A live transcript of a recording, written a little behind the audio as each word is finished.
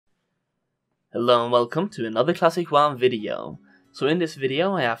Hello and welcome to another Classic WoW video. So in this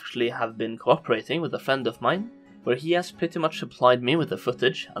video I actually have been cooperating with a friend of mine, where he has pretty much supplied me with the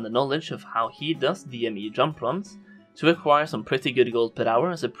footage and the knowledge of how he does DME jump runs to acquire some pretty good gold per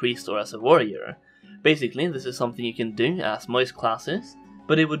hour as a priest or as a warrior. Basically this is something you can do as most classes,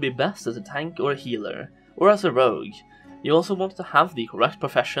 but it would be best as a tank or a healer, or as a rogue. You also want to have the correct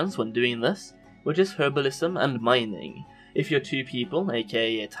professions when doing this, which is herbalism and mining. If you're two people,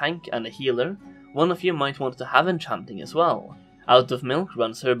 aka a tank and a healer, one of you might want to have enchanting as well. Outofmilk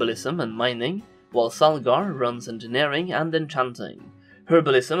runs herbalism and mining, while Salgar runs engineering and enchanting.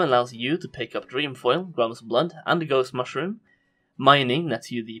 Herbalism allows you to pick up Dreamfoil, Grum's Blood and Ghost Mushroom. Mining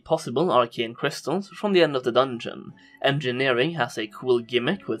nets you the possible arcane crystals from the end of the dungeon. Engineering has a cool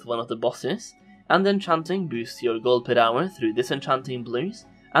gimmick with one of the bosses, and enchanting boosts your gold per hour through disenchanting blues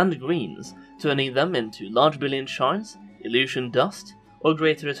and greens, turning them into large brilliant shards, illusion dust, or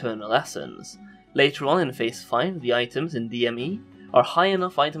greater eternal essence. Later on in phase 5, the items in DME are high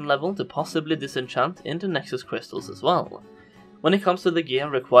enough item level to possibly disenchant into Nexus crystals as well. When it comes to the gear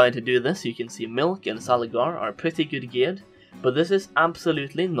required to do this, you can see Milk and Salgar are pretty good geared, but this is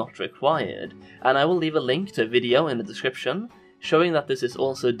absolutely not required, and I will leave a link to a video in the description showing that this is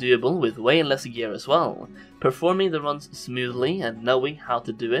also doable with way less gear as well. Performing the runs smoothly and knowing how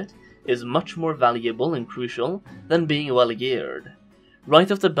to do it is much more valuable and crucial than being well geared.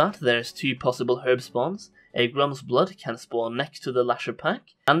 Right off the bat there's two possible herb spawns. A Grum's Blood can spawn next to the Lasher pack,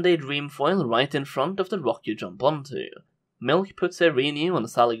 and a Dreamfoil right in front of the rock you jump onto. Milk puts a renew on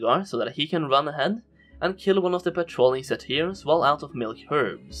Salgar so that he can run ahead and kill one of the patrolling satyrs while Outofmilk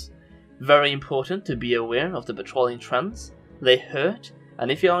herbs. Very important to be aware of the patrolling trends. They hurt,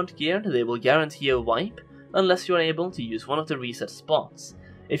 and if you aren't geared they will guarantee a wipe unless you are able to use one of the reset spots.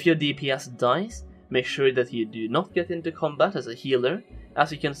 If your DPS dies, make sure that you do not get into combat as a healer,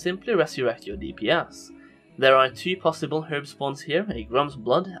 as you can simply resurrect your DPS. There are two possible herb spawns here, a Grum's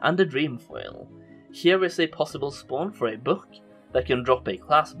Blood and a Dreamfoil. Here is a possible spawn for a book that can drop a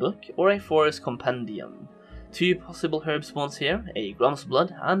class book or a forest compendium. Two possible herb spawns here, a Grum's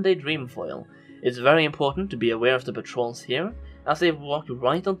Blood and a Dreamfoil. It's very important to be aware of the patrols here, as they walk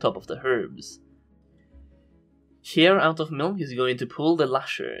right on top of the herbs. Here Outofmilk is going to pull the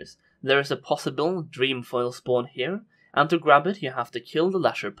Lashers. There is a possible Dreamfoil spawn here, and to grab it you have to kill the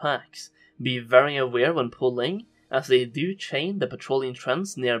Lasher packs. Be very aware when pulling, as they do chain the patrolling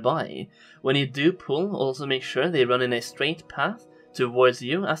trends nearby. When you do pull, also make sure they run in a straight path towards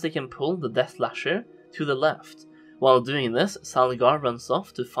you, as they can pull the Death Lasher to the left. While doing this, Salgar runs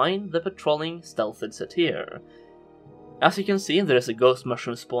off to find the patrolling stealthed satyr. As you can see, there is a Ghost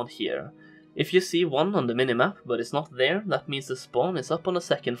Mushroom spawn here. If you see one on the minimap but it's not there, that means the spawn is up on the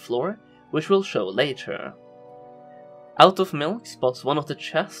second floor, which we'll show later. Outofmilk spots one of the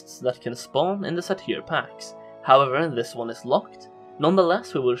chests that can spawn in the satyr packs. However, this one is locked.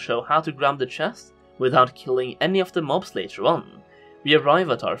 Nonetheless, we will show how to grab the chest without killing any of the mobs later on. We arrive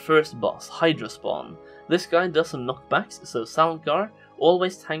at our first boss, Hydra Spawn. This guy does some knockbacks, so Salgar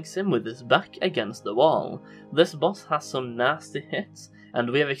always tanks him with his back against the wall. This boss has some nasty hits, and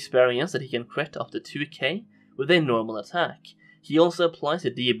we have experienced that he can crit up to 2k with a normal attack. He also applies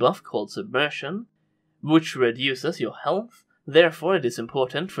a debuff called Submersion, which reduces your health. Therefore it is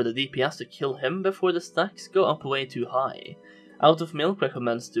important for the DPS to kill him before the stacks go up way too high. Outofmilk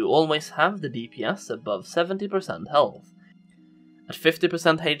recommends to always have the DPS above 70% health. At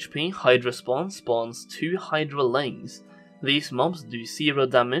 50% HP, Hydra spawns 2 Hydra Lings. These mobs do 0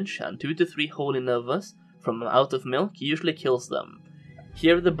 damage, and 2 to 3 Holy Novas from Outofmilk usually kills them.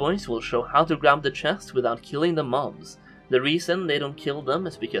 Here the boys will show how to grab the chest without killing the mobs. The reason they don't kill them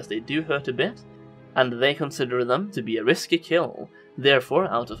is because they do hurt a bit, and they consider them to be a risky kill. Therefore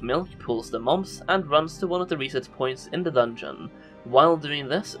Outofmilk pulls the mobs and runs to one of the reset points in the dungeon. While doing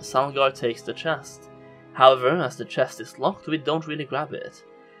this, Salgar takes the chest. However, as the chest is locked, we don't really grab it.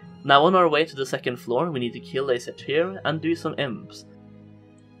 Now on our way to the second floor, we need to kill a satyr and do some imps.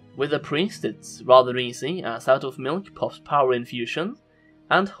 With a priest it's rather easy, as Outofmilk pops power infusion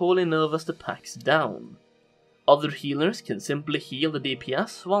and Holy Novas the packs down. Other healers can simply heal the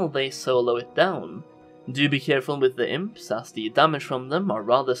DPS while they solo it down. Do be careful with the imps, as the damage from them are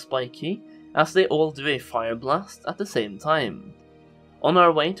rather spiky, as they all do a fire blast at the same time. On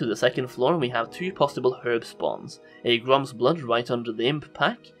our way to the second floor we have two possible herb spawns, a Grum's Blood right under the imp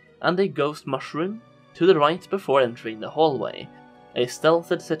pack, and a Ghost Mushroom to the right before entering the hallway. A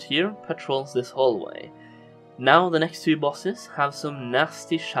stealthed satyr patrols this hallway. Now the next two bosses have some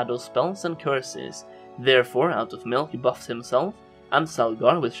nasty shadow spells and curses. Therefore Outofmilk buffs himself and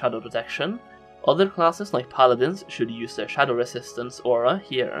Salgar with shadow protection. Other classes like paladins should use their shadow resistance aura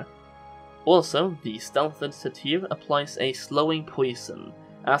here. Also, the stealthed satyr applies a slowing poison,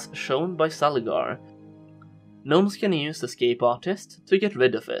 as shown by Saligar. Gnomes can use Escape Artist to get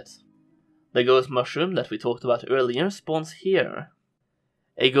rid of it. The ghost mushroom that we talked about earlier spawns here.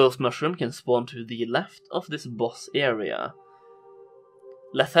 A ghost mushroom can spawn to the left of this boss area.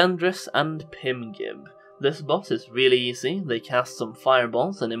 Lethendris and Pimgib. This boss is really easy. They cast some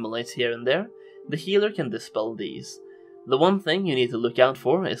fireballs and immolates here and there. The healer can dispel these. The one thing you need to look out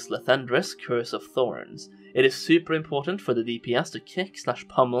for is Lethendris' Curse of Thorns. It is super important for the DPS to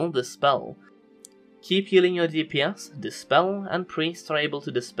kick/pummel this spell. Keep healing your DPS, dispel, and priests are able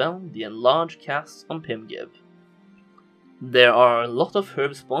to dispel the enlarged casts on Pimgib. There are a lot of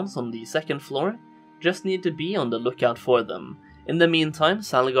herb spawns on the second floor, just need to be on the lookout for them. In the meantime,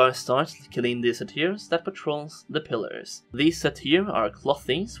 Saligar starts killing the satyrs that patrols the pillars. These satyr are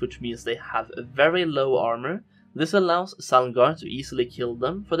clothies, which means they have very low armor. This allows Saligar to easily kill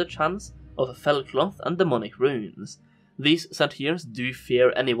them for the chance of Fellcloth and demonic runes. These satyrs do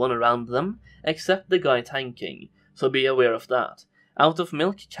fear anyone around them, except the guy tanking, so be aware of that.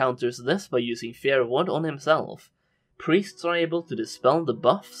 Outofmilk counters this by using Fear Ward on himself. Priests are able to dispel the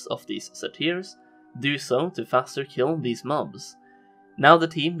buffs of these satyrs, do so to faster kill these mobs. Now the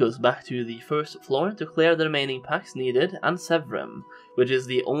team goes back to the first floor to clear the remaining packs needed and Severim, which is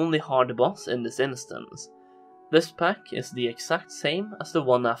the only hard boss in this instance. This pack is the exact same as the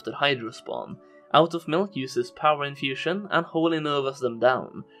one after Hydrospawn. Outofmilk uses Power Infusion and Holy Novas them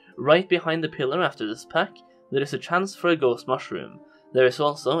down. Right behind the pillar after this pack, there is a chance for a Ghost Mushroom. There is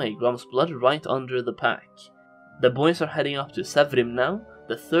also a Grom's Blood right under the pack. The boys are heading up to Severim now,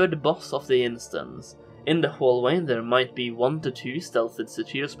 the third boss of the instance. In the hallway there might be 1 to 2 stealthed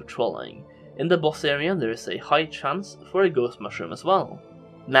satyrs patrolling. In the boss area there is a high chance for a Ghost Mushroom as well.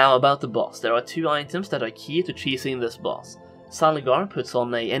 Now about the boss, there are 2 items that are key to cheesing this boss. Saligar puts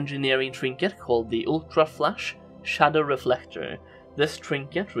on an engineering trinket called the Ultra Flash Shadow Reflector. This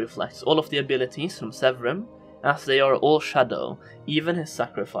trinket reflects all of the abilities from Severim, as they are all shadow, even his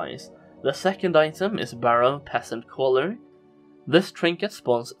sacrifice. The second item is Barrow Peasant Caller. This trinket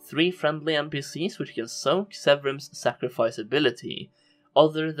spawns 3 friendly NPCs which can soak Severim's sacrifice ability.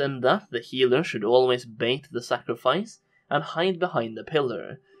 Other than that, the healer should always bait the sacrifice and hide behind the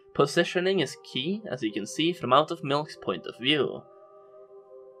pillar. Positioning is key, as you can see from Outofmilk's point of view.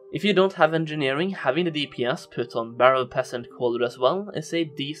 If you don't have engineering, having the DPS put on Barrow Peasant Caller as well is a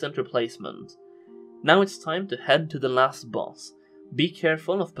decent replacement. Now it's time to head to the last boss. Be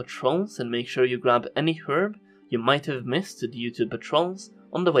careful of patrols and make sure you grab any herb you might have missed due to patrols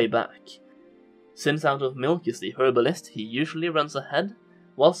on the way back. Since Outofmilk is the herbalist, he usually runs ahead,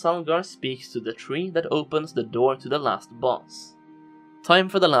 while Saligar speaks to the tree that opens the door to the last boss. Time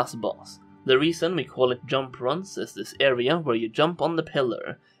for the last boss. The reason we call it Jump Runs is this area where you jump on the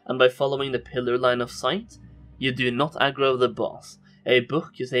pillar, and by following the pillar line of sight, you do not aggro the boss. A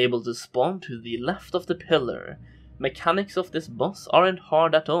book is able to spawn to the left of the pillar. Mechanics of this boss aren't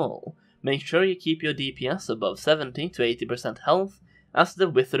hard at all. Make sure you keep your DPS above 70 to 80% health, as the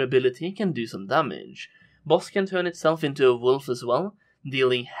Wither ability can do some damage. Boss can turn itself into a wolf as well,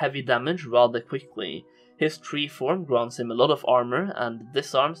 dealing heavy damage rather quickly. His tree form grants him a lot of armor and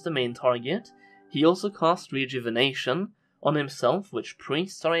disarms the main target. He also casts Rejuvenation on himself, which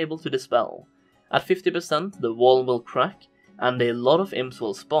priests are able to dispel. At 50% the wall will crack, and a lot of imps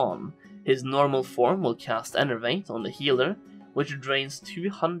will spawn. His normal form will cast Enervate on the healer, which drains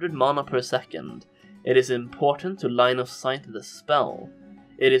 200 mana per second. It is important to line of sight the spell.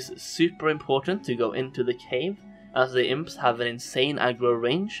 It is super important to go into the cave, as the imps have an insane aggro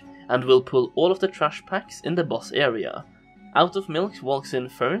range and will pull all of the trash packs in the boss area. Outofmilk walks in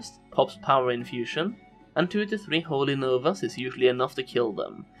first, pops Power Infusion, and 2 to 3 Holy Novas is usually enough to kill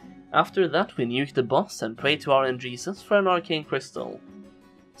them. After that we nuke the boss and pray to RNGesus for an Arcane Crystal.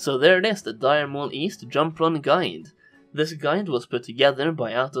 So there it is, the Dire Maul East Jump Run Guide. This guide was put together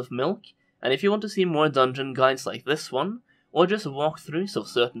by Outofmilk, and if you want to see more dungeon guides like this one, or just walkthroughs of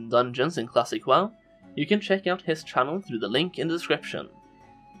certain dungeons in Classic WoW, you can check out his channel through the link in the description.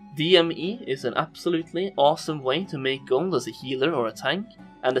 DME is an absolutely awesome way to make gold as a healer or a tank,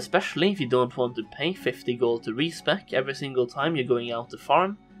 and especially if you don't want to pay 50 gold to respec every single time you're going out to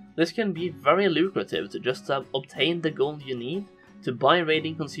farm, this can be very lucrative to just obtain the gold you need to buy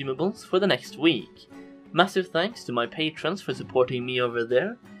raiding consumables for the next week. Massive thanks to my patrons for supporting me over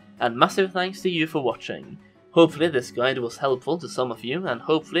there, and massive thanks to you for watching. Hopefully this guide was helpful to some of you, and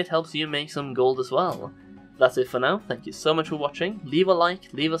hopefully it helps you make some gold as well. That's it for now, thank you so much for watching, leave a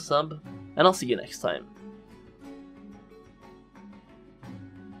like, leave a sub, and I'll see you next time.